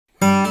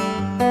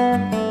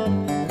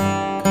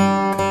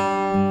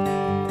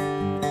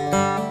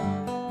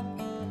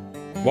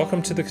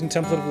Welcome to the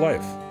Contemplative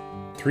Life.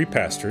 Three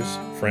pastors,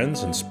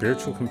 friends, and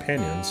spiritual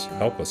companions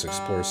help us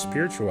explore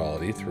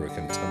spirituality through a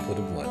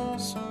contemplative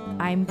lens.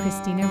 I'm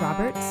Christina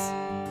Roberts.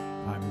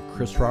 I'm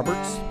Chris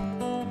Roberts.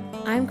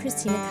 I'm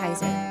Christina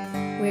Kaiser.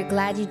 We're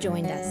glad you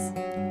joined us.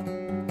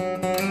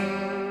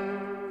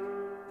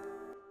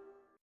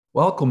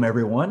 Welcome,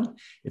 everyone.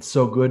 It's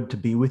so good to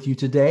be with you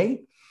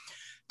today.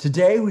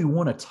 Today, we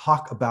want to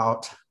talk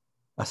about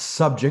a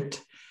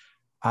subject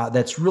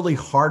that's really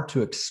hard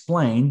to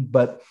explain,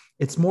 but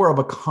it's more of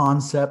a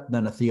concept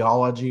than a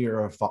theology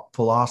or a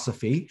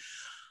philosophy.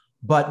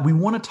 But we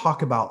want to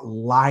talk about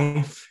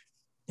life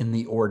in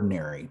the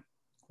ordinary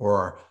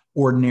or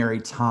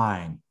ordinary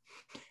time.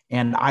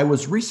 And I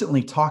was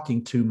recently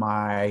talking to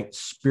my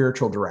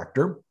spiritual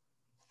director,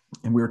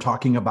 and we were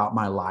talking about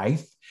my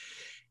life.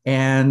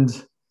 And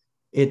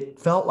it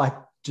felt like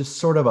just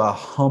sort of a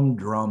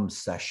humdrum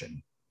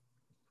session.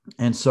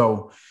 And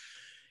so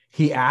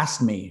he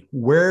asked me,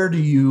 where do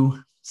you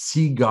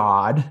see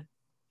God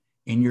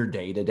in your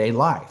day-to-day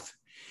life?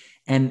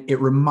 And it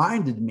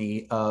reminded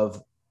me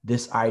of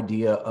this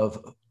idea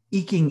of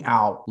eking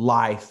out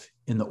life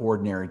in the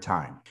ordinary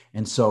time.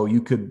 And so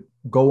you could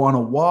go on a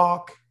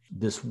walk.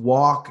 This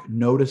walk,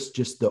 notice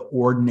just the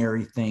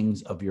ordinary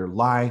things of your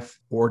life,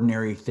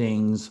 ordinary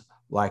things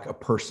like a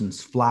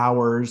person's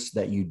flowers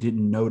that you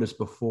didn't notice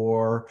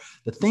before,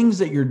 the things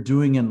that you're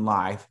doing in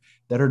life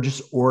that are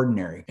just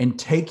ordinary, and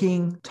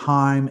taking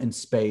time and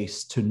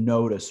space to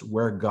notice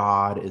where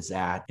God is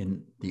at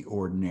in the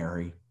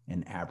ordinary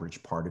and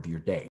average part of your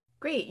day.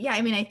 Great. Yeah.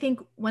 I mean, I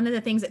think one of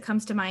the things that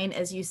comes to mind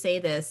as you say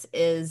this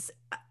is,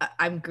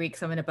 I'm Greek,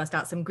 so I'm going to bust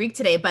out some Greek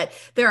today, but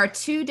there are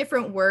two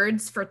different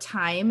words for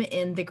time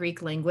in the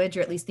Greek language,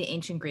 or at least the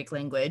ancient Greek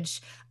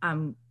language.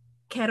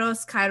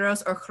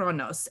 Kairos, or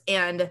Chronos.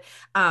 And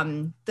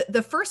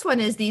the first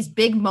one is these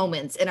big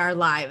moments in our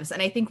lives.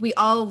 And I think we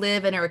all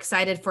live and are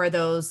excited for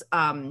those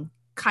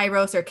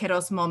Kairos or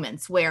Kairos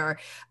moments where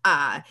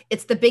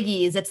it's the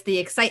biggies, it's the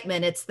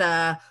excitement, it's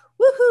the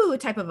woohoo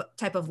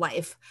type of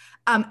life.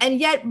 And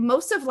yet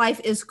most of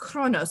life is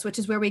Chronos, which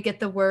is where we get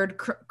the word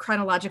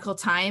chronological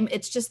time.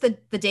 It's just the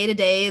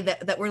day-to-day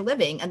that we're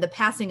living and the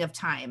passing of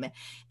time.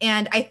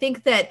 And I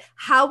think that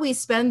how we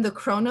spend the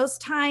Chronos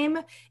time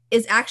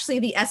is actually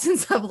the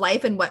essence of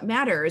life and what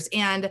matters.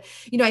 And,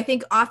 I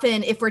think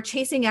often if we're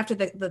chasing after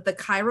the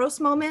Kairos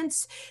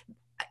moments,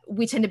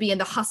 we tend to be in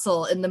the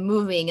hustle, in the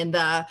moving, and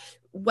the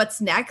what's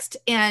next.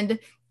 And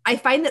I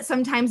find that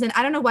sometimes, and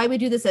I don't know why we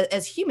do this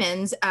as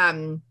humans,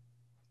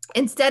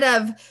 instead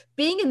of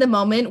being in the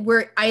moment,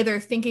 we're either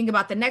thinking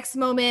about the next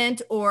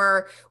moment,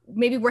 or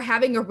maybe we're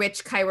having a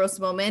rich Kairos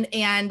moment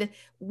and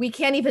we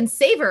can't even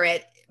savor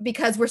it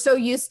because we're so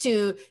used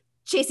to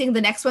chasing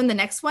the next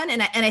one.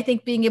 And I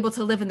think being able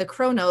to live in the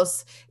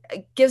Chronos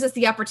gives us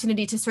the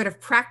opportunity to sort of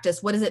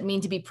practice what does it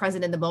mean to be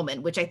present in the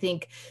moment, which I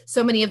think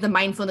so many of the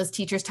mindfulness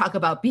teachers talk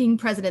about, being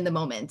present in the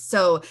moment.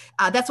 So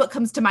that's what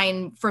comes to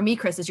mind for me,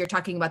 Chris, as you're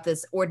talking about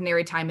this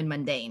ordinary time and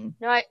mundane.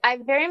 No, I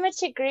very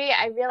much agree.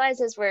 I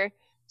realize as we're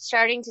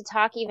starting to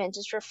talk, even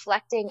just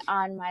reflecting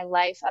on my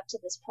life up to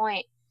this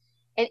point,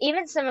 and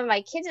even some of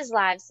my kids'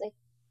 lives,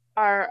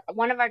 like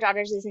one of our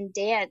daughters is in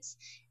dance.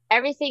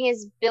 Everything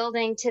is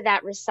building to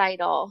that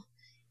recital.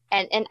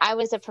 And I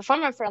was a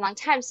performer for a long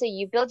time. So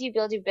you build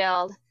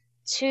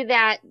to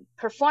that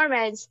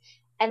performance.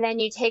 And then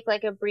you take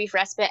like a brief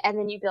respite and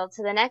then you build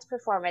to the next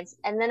performance.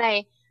 And then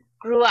I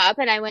grew up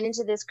and I went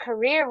into this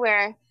career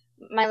where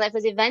my life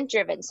was event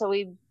driven. So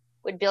we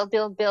would build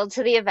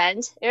to the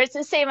event. It's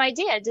the same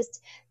idea,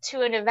 just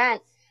to an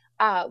event.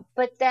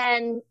 But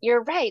then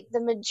you're right. The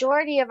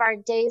majority of our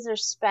days are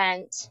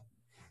spent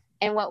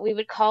in what we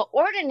would call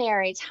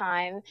ordinary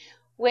time,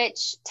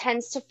 which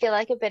tends to feel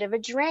like a bit of a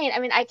drain. I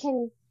mean, I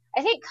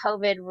think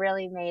COVID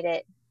really made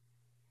it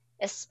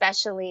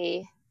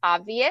especially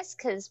obvious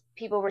because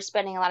people were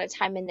spending a lot of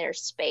time in their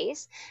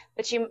space,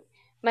 but you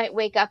might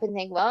wake up and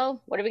think,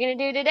 well, what are we going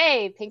to do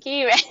today?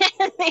 Pinky, right?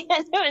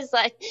 It was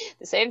like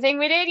the same thing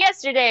we did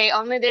yesterday,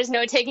 only there's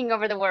no taking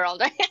over the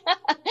world.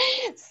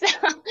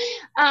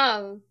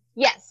 So,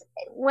 yes,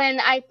 when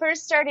I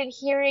first started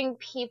hearing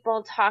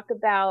people talk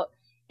about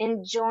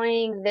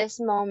enjoying this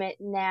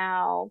moment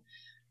now,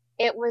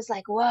 it was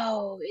like,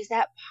 whoa, is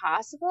that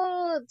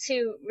possible?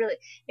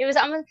 It was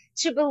almost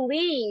to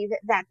believe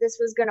that this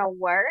was going to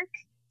work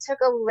took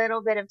a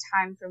little bit of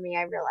time for me.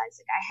 I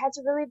realized I had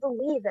to really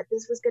believe that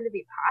this was going to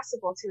be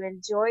possible to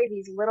enjoy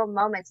these little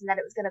moments and that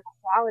it was going to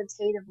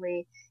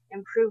qualitatively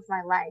improve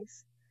my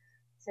life.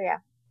 So, yeah.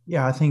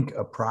 Yeah, I think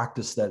a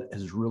practice that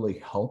has really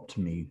helped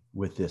me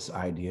with this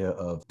idea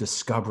of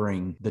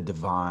discovering the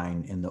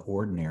divine in the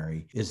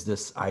ordinary is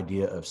this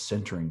idea of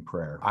centering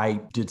prayer.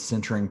 I did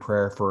centering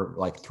prayer for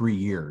like 3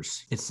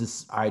 years. It's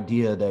this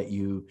idea that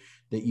you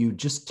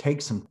just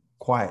take some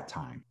quiet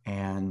time,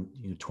 and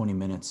 20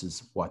 minutes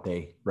is what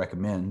they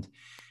recommend.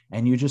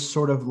 And you just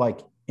sort of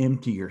like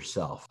empty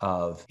yourself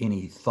of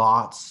any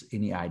thoughts,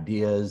 any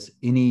ideas,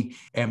 any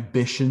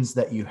ambitions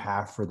that you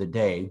have for the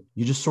day.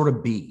 You just sort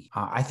of be.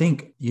 I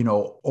think,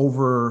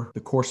 over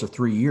the course of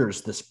 3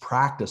 years, this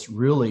practice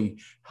really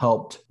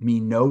helped me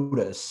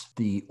notice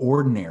the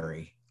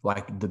ordinary,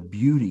 like the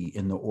beauty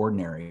in the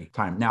ordinary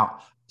time. Now,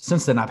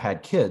 since then, I've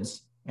had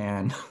kids,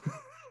 and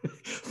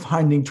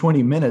finding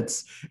 20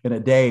 minutes in a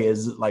day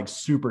is like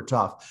super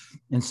tough.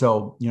 And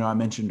so, I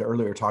mentioned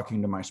earlier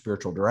talking to my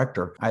spiritual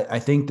director, I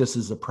think this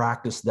is a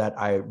practice that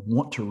I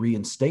want to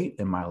reinstate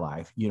in my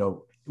life,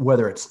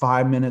 whether it's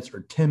 5 minutes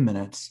or 10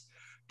 minutes,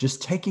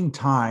 just taking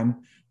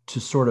time to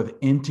sort of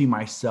empty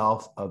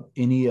myself of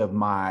any of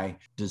my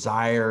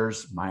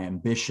desires, my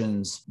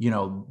ambitions,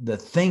 the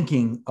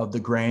thinking of the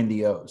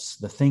grandiose,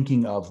 the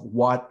thinking of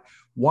what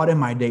in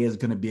my day is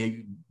going to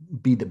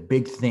be the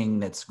big thing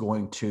that's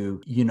going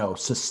to,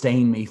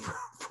 sustain me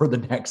for the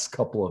next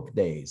couple of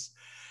days.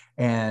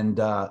 And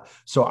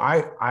so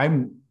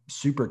I'm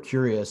super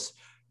curious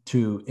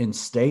to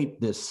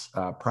instate this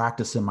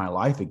practice in my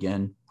life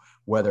again,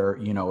 whether,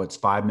 it's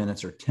 5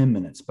 minutes or 10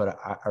 minutes, but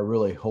I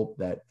really hope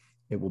that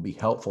it will be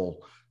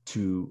helpful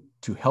to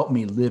help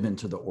me live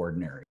into the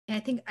ordinary. And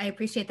I think I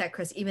appreciate that,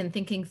 Chris, even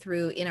thinking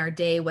through in our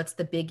day, what's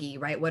the biggie,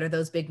 right? What are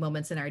those big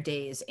moments in our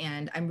days?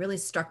 And I'm really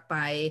struck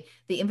by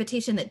the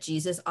invitation that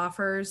Jesus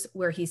offers,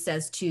 where he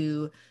says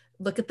to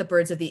look at the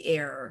birds of the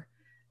air,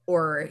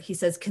 or he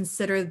says,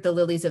 consider the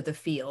lilies of the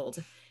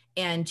field.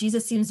 And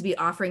Jesus seems to be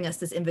offering us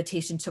this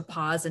invitation to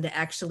pause and to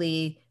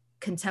actually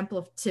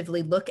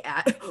contemplatively look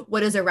at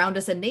what is around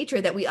us in nature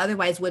that we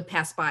otherwise would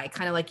pass by,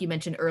 kind of like you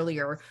mentioned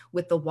earlier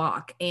with the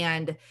walk.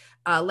 And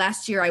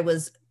last year I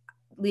was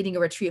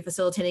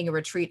facilitating a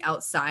retreat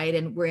outside,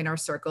 and we're in our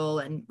circle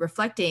and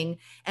reflecting.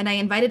 And I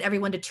invited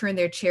everyone to turn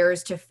their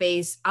chairs to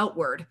face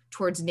outward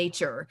towards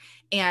nature.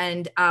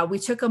 And we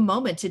took a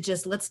moment to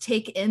just, let's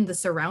take in the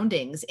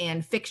surroundings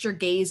and fix your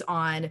gaze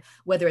on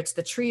whether it's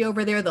the tree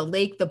over there, the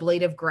lake, the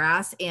blade of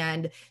grass,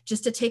 and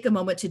just to take a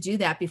moment to do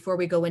that before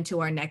we go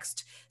into our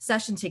next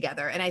session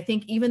together. And I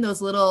think even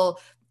those little,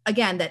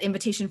 again, that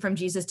invitation from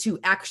Jesus to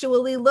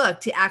actually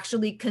look, to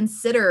actually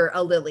consider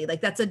a lily,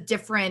 like that's a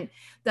different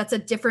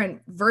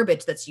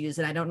verbiage that's used.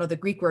 And I don't know the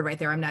Greek word right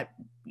there. I'm not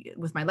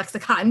with my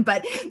lexicon,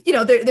 but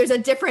there's a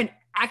different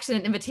action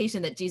and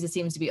invitation that Jesus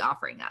seems to be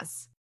offering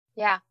us.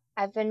 Yeah.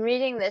 I've been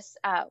reading this.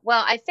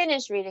 I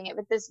finished reading it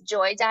with this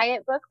Joy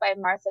Diet book by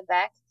Martha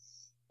Beck.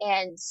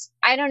 And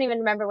I don't even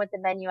remember what the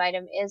menu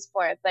item is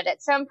for it. But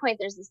at some point,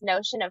 there's this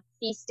notion of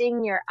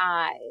feasting your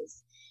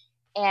eyes.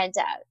 And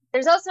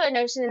there's also a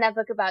notion in that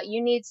book about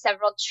you need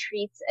several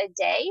treats a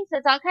day. So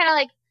it's all kind of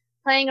like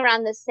playing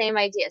around the same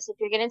idea. So if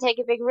you're going to take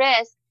a big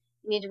risk,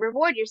 you need to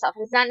reward yourself.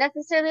 And it's not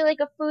necessarily like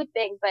a food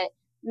thing, but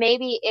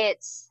maybe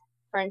it's,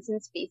 for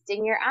instance,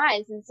 feasting your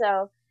eyes. And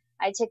so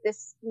I took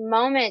this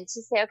moment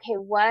to say, okay,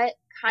 what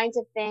kinds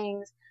of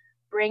things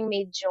bring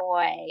me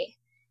joy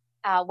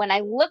when I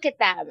look at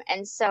them?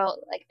 And so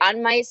like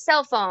on my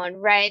cell phone,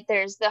 right,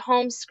 there's the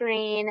home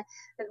screen.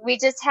 We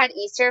just had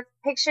Easter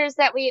pictures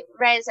that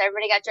so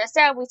everybody got dressed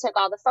up. We took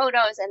all the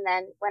photos and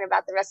then went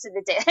about the rest of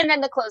the day, and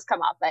then the clothes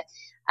come off. But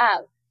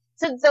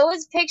so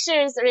those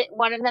pictures,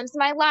 one of them's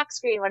my lock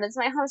screen, one is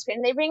my home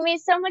screen. They bring me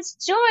so much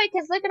joy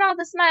because look at all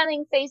the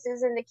smiling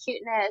faces and the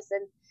cuteness.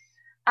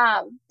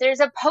 And there's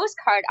a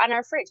postcard on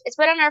our fridge. It's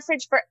been on our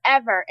fridge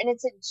forever, and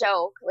it's a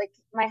joke. Like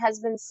my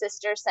husband's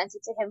sister sent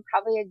it to him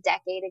probably a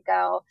decade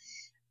ago.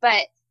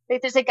 But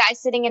like, there's a guy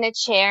sitting in a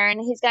chair, and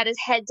he's got his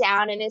head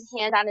down and his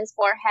hand on his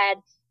forehead,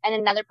 and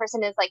another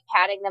person is like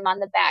patting them on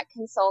the back,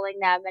 consoling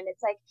them. And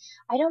it's like,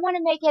 I don't want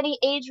to make any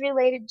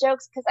age-related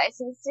jokes because I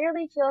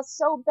sincerely feel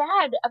so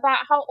bad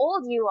about how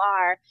old you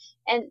are.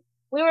 And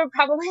we were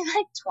probably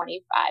like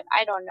 25.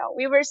 I don't know.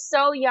 We were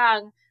so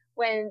young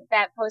when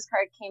that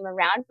postcard came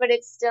around, but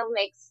it still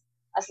makes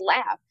us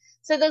laugh.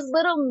 So those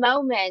little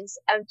moments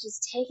of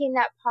just taking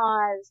that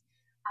pause,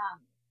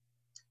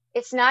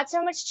 it's not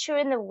so much true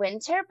in the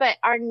winter, but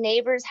our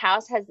neighbor's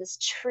house has this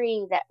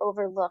tree that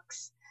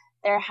overlooks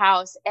their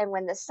house. And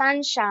when the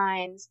sun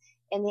shines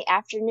in the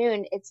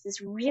afternoon, it's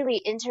this really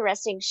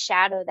interesting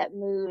shadow that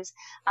moves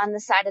on the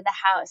side of the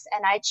house.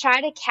 And I try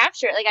to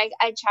capture it. Like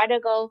I try to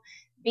go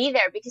be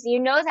there because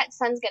that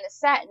sun's going to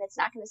set and it's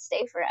not going to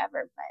stay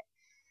forever. But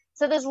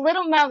so those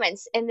little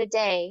moments in the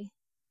day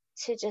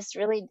to just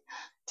really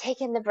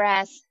take in the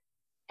breath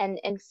and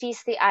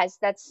feast the eyes,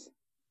 that's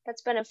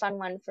been a fun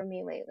one for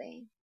me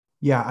lately.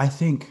 Yeah, I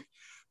think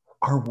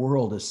our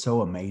world is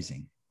so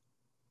amazing.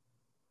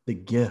 The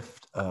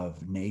gift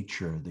of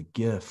nature, the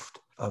gift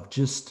of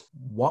just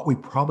what we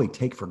probably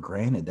take for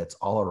granted that's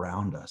all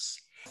around us.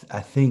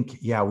 I think,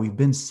 we've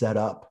been set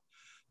up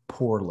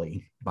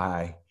poorly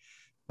by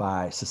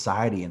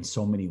society in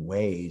so many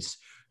ways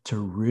to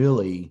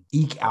really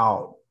eke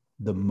out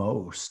the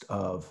most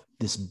of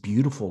this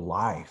beautiful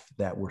life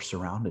that we're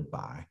surrounded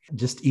by.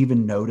 Just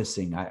even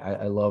noticing,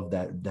 I love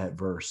that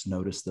verse,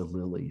 notice the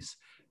lilies,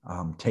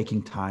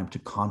 taking time to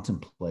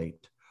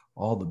contemplate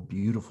all the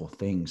beautiful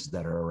things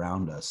that are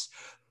around us.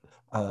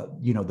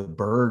 the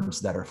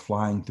birds that are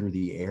flying through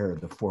the air,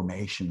 the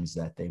formations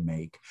that they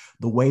make,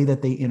 the way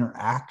that they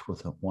interact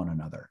with one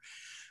another.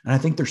 And I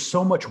think there's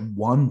so much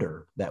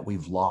wonder that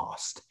we've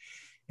lost.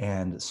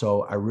 And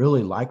so I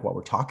really like what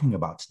we're talking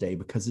about today,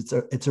 because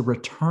it's a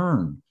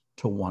return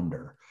to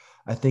wonder.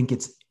 I think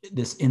it's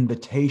this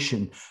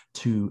invitation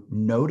to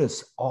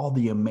notice all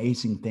the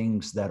amazing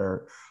things that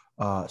are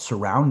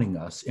surrounding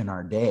us in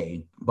our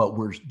day, but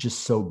we're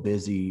just so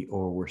busy,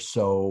 or we're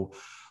so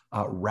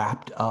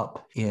wrapped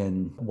up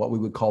in what we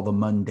would call the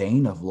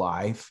mundane of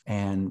life,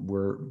 and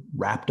we're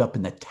wrapped up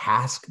in the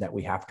task that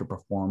we have to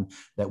perform,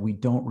 that we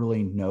don't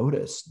really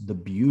notice the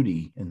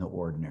beauty in the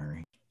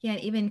ordinary. Yeah,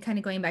 and even kind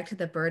of going back to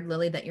the bird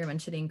lily that you're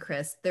mentioning,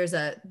 Chris, there's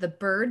the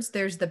birds,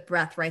 there's the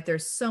breath, right?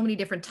 There's so many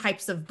different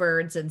types of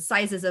birds and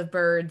sizes of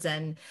birds,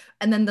 and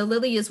then the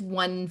lily is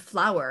one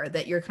flower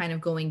that you're kind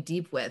of going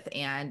deep with.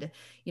 And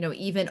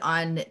even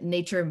on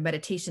nature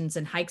meditations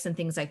and hikes and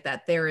things like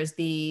that, there is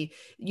the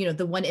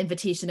one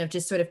invitation of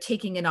just sort of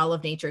taking in all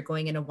of nature,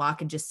 going in a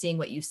walk and just seeing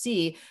what you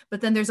see.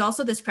 But then there's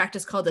also this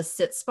practice called a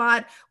sit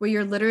spot, where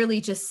you're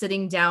literally just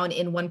sitting down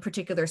in one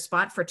particular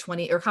spot for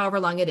 20 or however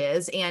long it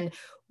is, and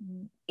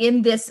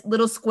in this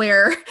little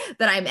square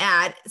that I'm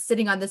at,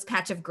 sitting on this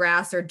patch of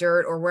grass or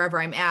dirt or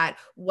wherever I'm at,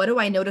 what do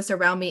I notice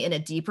around me in a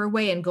deeper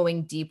way, and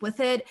going deep with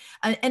it?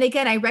 And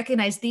again, I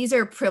recognize these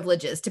are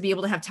privileges to be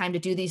able to have time to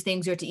do these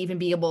things, or to even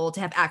be able to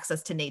have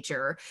access to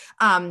nature.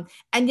 And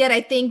yet I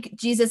think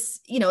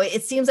Jesus,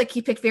 it seems like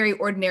he picked very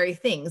ordinary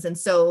things. And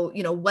so,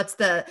 what's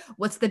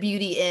the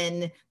beauty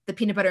in the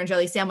peanut butter and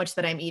jelly sandwich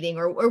that I'm eating,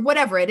 or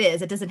whatever it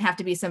is? It doesn't have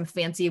to be some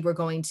fancy, we're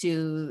going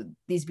to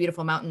these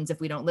beautiful mountains if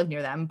we don't live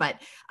near them.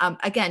 But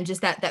again,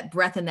 just that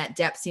breadth and that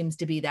depth seems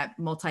to be that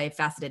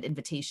multifaceted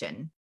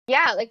invitation.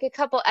 Yeah, like a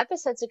couple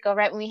episodes ago,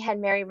 right, when we had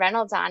Mary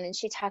Reynolds on, and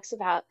she talks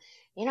about,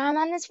 I'm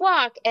on this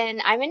walk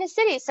and I'm in a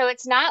city, so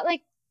it's not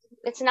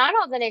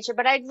all the nature,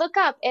 but I'd look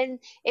up and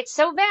it's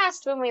so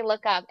vast when we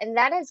look up. And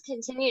that has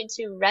continued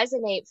to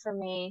resonate for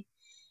me.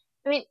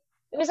 I mean,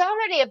 it was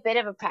already a bit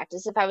of a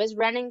practice. If I was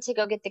running to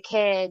go get the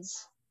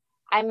kids,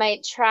 I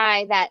might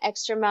try that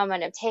extra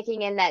moment of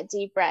taking in that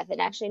deep breath and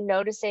actually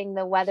noticing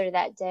the weather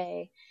that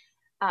day.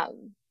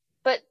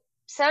 But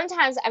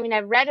sometimes,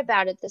 I've read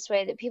about it this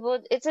way, that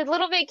it's a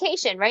little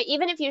vacation, right?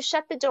 Even if you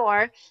shut the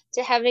door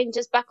to having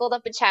just buckled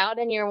up a child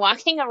and you're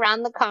walking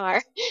around the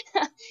car,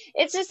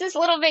 it's just this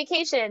little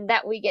vacation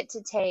that we get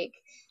to take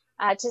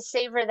to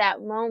savor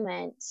that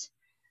moment.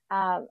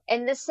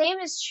 And the same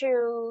is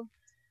true,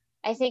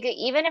 I think,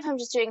 even if I'm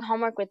just doing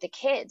homework with the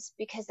kids,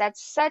 because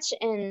that's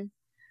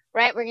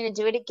right, we're going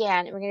to do it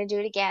again, and we're going to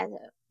do it again.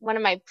 One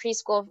of my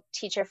preschool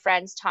teacher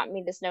friends taught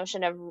me this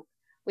notion of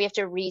we have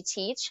to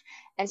reteach.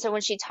 And so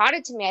when she taught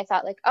it to me, I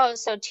thought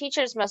so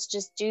teachers must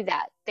just do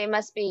that. They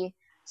must be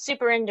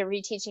super into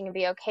reteaching and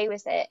be okay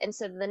with it. And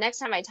so the next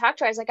time I talked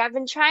to her, I was like, I've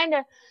been trying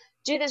to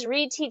do this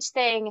reteach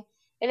thing,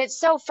 and it's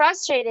so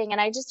frustrating,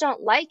 and I just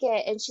don't like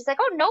it. And she's like,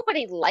 oh,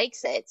 nobody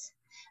likes it.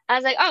 I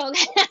was like, oh,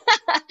 okay.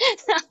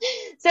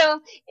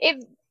 So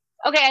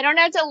I don't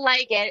have to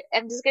like it.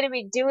 I'm just going to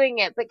be doing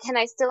it, but can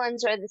I still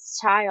enjoy this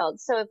child?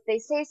 So if they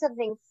say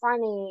something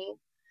funny,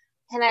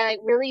 can I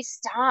really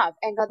stop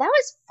and go, that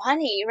was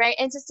funny, right?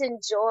 And just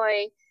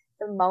enjoy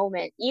the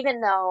moment,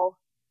 even though,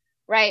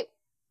 right,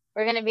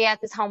 we're going to be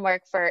at this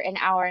homework for an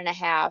hour and a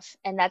half,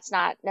 and that's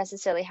not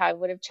necessarily how I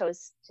would have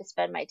chose to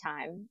spend my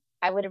time.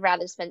 I would have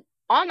rather spent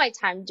all my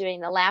time doing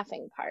the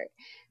laughing part.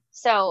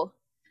 So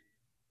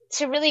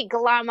to really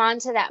glom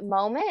onto that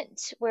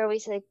moment where we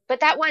say,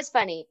 but that was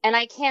funny, and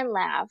I can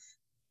laugh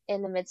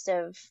in the midst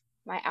of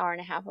my hour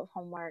and a half of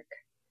homework,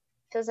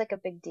 feels like a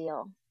big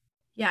deal.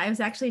 Yeah, I was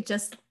actually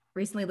just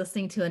recently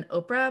listening to an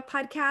Oprah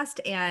podcast,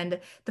 and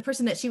the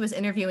person that she was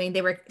interviewing,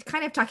 they were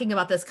kind of talking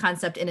about this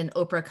concept in an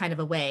Oprah kind of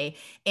a way.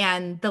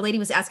 And the lady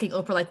was asking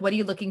Oprah, like, what are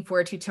you looking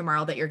forward to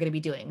tomorrow that you're going to be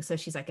doing? So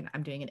she's like,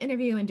 I'm doing an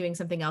interview and doing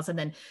something else. And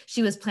then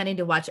she was planning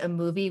to watch a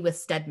movie with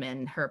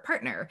Stedman, her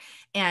partner.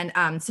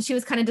 And so she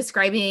was kind of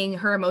describing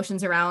her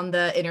emotions around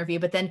the interview.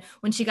 But then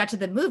when she got to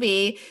the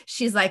movie,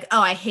 she's like,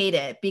 oh, I hate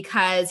it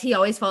because he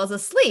always falls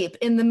asleep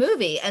in the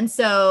movie. And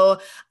so,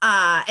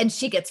 and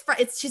she gets,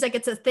 she's like,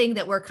 it's a thing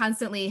that we're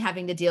constantly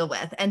having to deal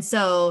with. And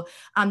so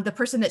the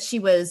person that she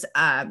was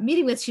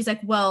meeting with, she's like,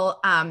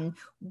 well,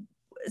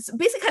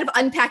 basically kind of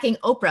unpacking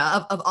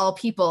Oprah of all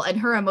people and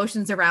her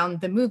emotions around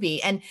the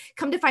movie. And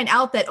come to find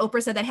out that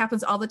Oprah said that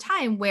happens all the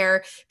time,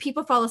 where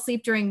people fall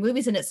asleep during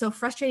movies. And it's so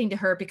frustrating to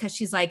her because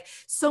she's like,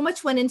 so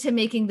much went into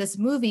making this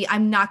movie.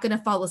 I'm not going to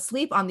fall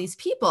asleep on these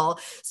people.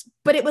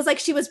 But it was like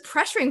she was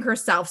pressuring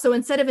herself. So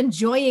instead of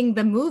enjoying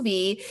the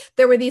movie,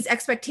 there were these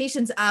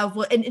expectations of,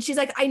 well, and she's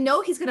like, I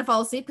know he's going to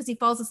fall asleep because he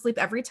falls asleep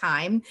every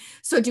time.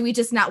 So do we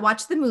just not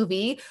watch the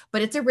movie?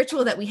 But it's a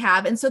ritual that we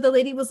have. And so the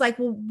lady was like,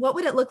 well, what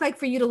would it look like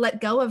for you to let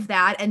go go of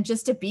that and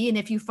just to be. And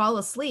if you fall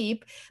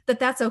asleep,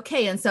 that's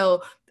okay. And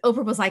so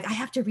Oprah was like, I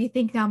have to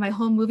rethink now my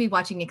whole movie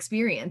watching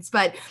experience.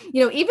 But,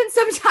 even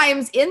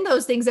sometimes in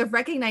those things of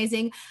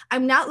recognizing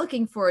I'm not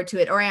looking forward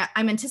to it, or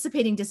I'm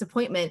anticipating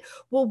disappointment.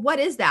 Well, what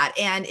is that?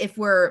 And if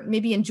we're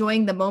maybe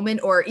enjoying the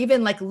moment or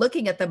even like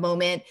looking at the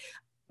moment,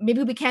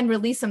 maybe we can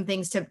release some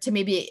things to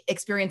maybe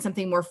experience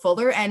something more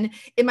fuller. And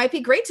it might be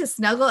great to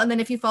snuggle. And then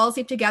if you fall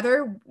asleep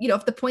together,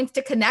 if the point's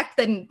to connect,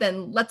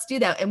 then let's do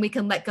that. And we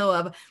can let go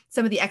of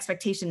some of the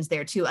expectations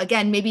there too.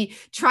 Again, maybe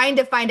trying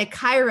to find a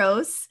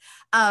Kairos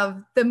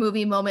of the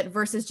movie moment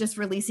versus just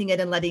releasing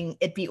it and letting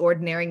it be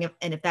ordinary.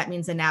 And if that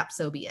means a nap,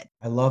 so be it.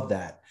 I love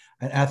that.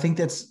 And I think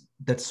that's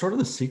sort of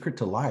the secret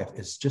to life,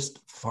 is just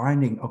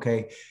finding,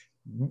 okay,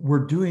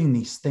 we're doing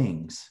these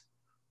things,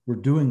 we're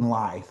doing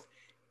life,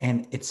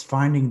 and it's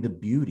finding the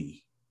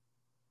beauty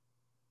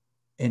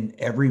in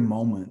every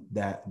moment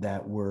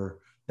that we're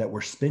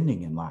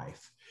spending in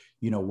life.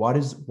 What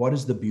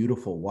is the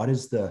beautiful? What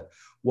is the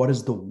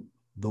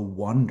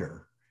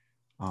wonder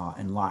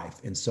in life?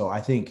 And so I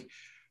think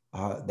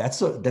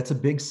that's a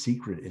big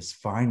secret, is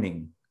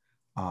finding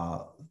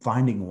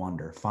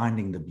wonder,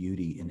 finding the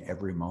beauty in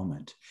every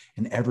moment,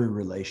 in every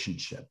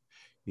relationship.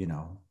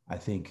 I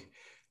think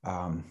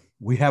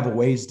we have a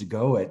ways to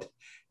go at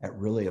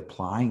really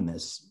applying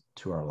this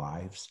to our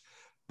lives.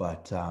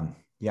 But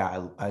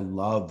I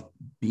love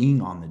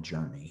being on the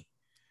journey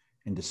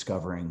and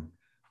discovering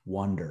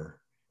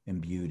wonder and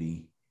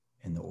beauty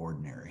in the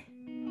ordinary.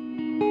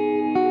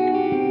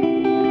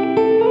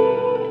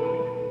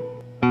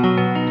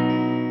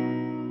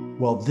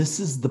 Well, this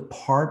is the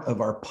part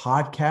of our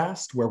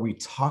podcast where we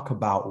talk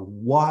about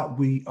what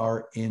we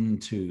are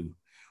into.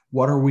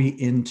 What are we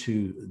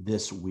into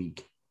this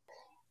week?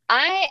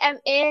 I am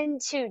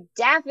into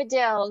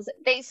daffodils.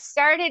 They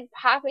started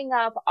popping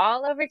up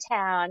all over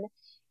town,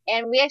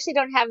 and we actually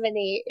don't have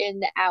any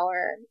in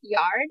our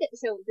yard.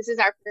 So this is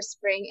our first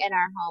spring in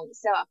our home.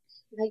 So I'm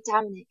like,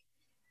 Dominic,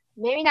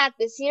 maybe not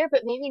this year,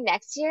 but maybe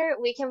next year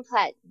we can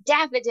plant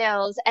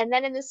daffodils. And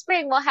then in the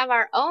spring, we'll have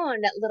our own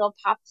little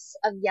pops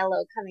of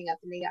yellow coming up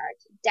in the yard.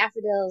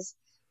 Daffodils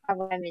are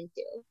what I'm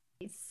into.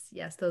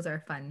 Yes, those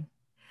are fun.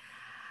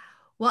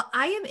 Well,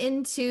 I am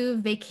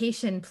into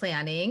vacation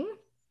planning.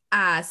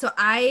 So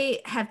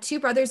I have 2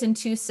 brothers and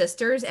 2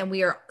 sisters, and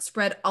we are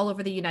spread all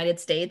over the United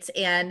States.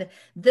 And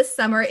this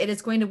summer, it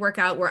is going to work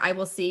out where I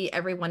will see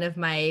every one of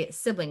my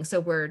siblings. So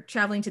we're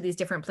traveling to these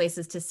different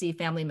places to see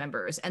family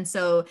members. And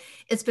so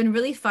it's been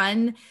really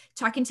fun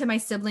talking to my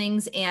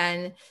siblings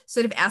and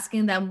sort of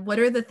asking them, what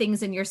are the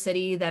things in your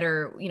city that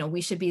are,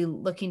 we should be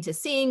looking to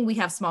seeing? We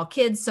have small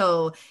kids,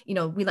 so,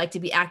 we like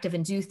to be active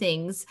and do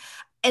things.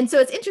 And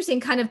so it's interesting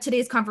kind of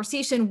today's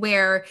conversation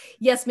where,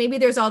 yes, maybe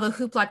there's all the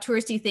hoopla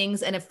touristy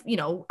things. And if,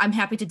 I'm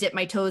happy to dip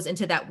my toes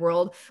into that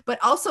world, but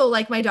also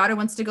like my daughter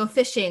wants to go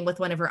fishing with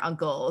one of her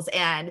uncles,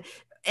 and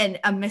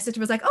my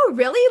sister was like, oh,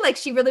 really? Like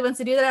she really wants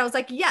to do that. I was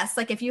like, yes,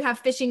 like if you have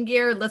fishing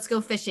gear, let's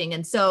go fishing.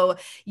 And so,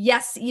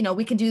 yes,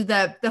 we can do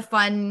the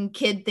fun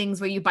kid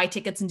things where you buy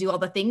tickets and do all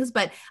the things,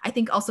 but I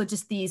think also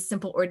just these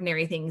simple,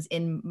 ordinary things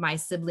in my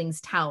siblings'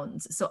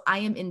 towns. So I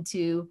am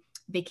into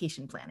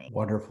vacation planning.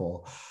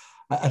 Wonderful.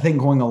 I think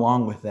going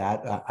along with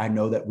that, I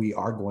know that we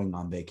are going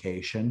on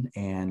vacation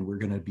and we're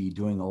going to be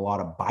doing a lot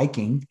of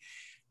biking.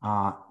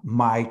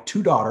 My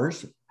 2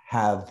 daughters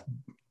have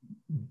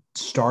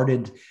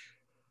started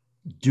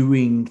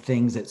doing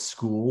things at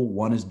school.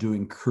 One is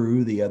doing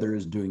crew, the other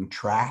is doing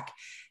track.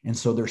 And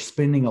so they're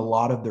spending a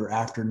lot of their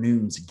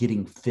afternoons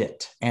getting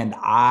fit. And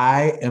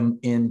I am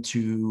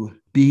into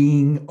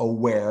being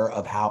aware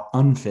of how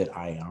unfit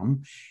I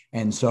am.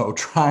 And so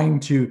trying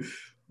to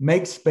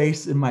make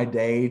space in my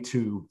day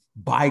to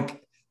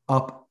bike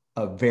up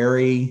a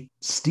very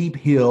steep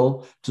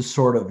hill to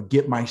sort of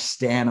get my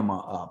stamina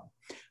up,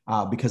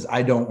 because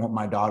I don't want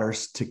my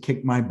daughters to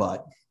kick my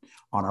butt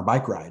on our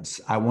bike rides.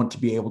 I want to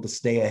be able to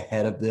stay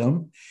ahead of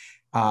them.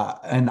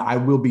 And I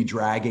will be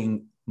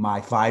dragging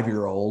my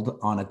 5-year-old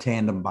on a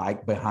tandem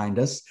bike behind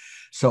us.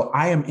 So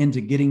I am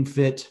into getting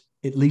fit,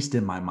 at least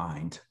in my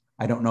mind.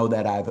 I don't know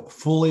that I've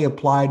fully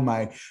applied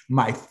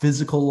my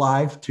physical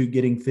life to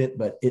getting fit,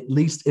 but at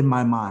least in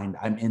my mind,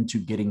 I'm into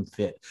getting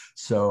fit.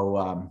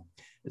 So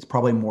it's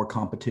probably more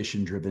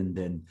competition driven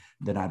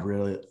than I'd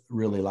really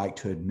like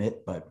to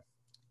admit, but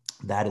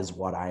that is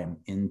what I am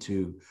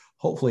into,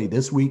 hopefully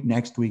this week,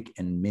 next week,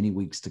 and many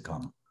weeks to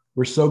come.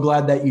 We're so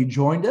glad that you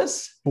joined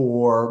us.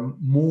 For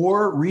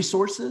more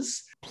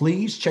resources,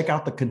 please check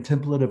out the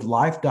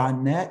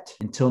contemplativelife.net.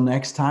 Until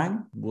next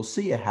time, we'll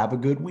see you. Have a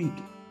good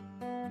week.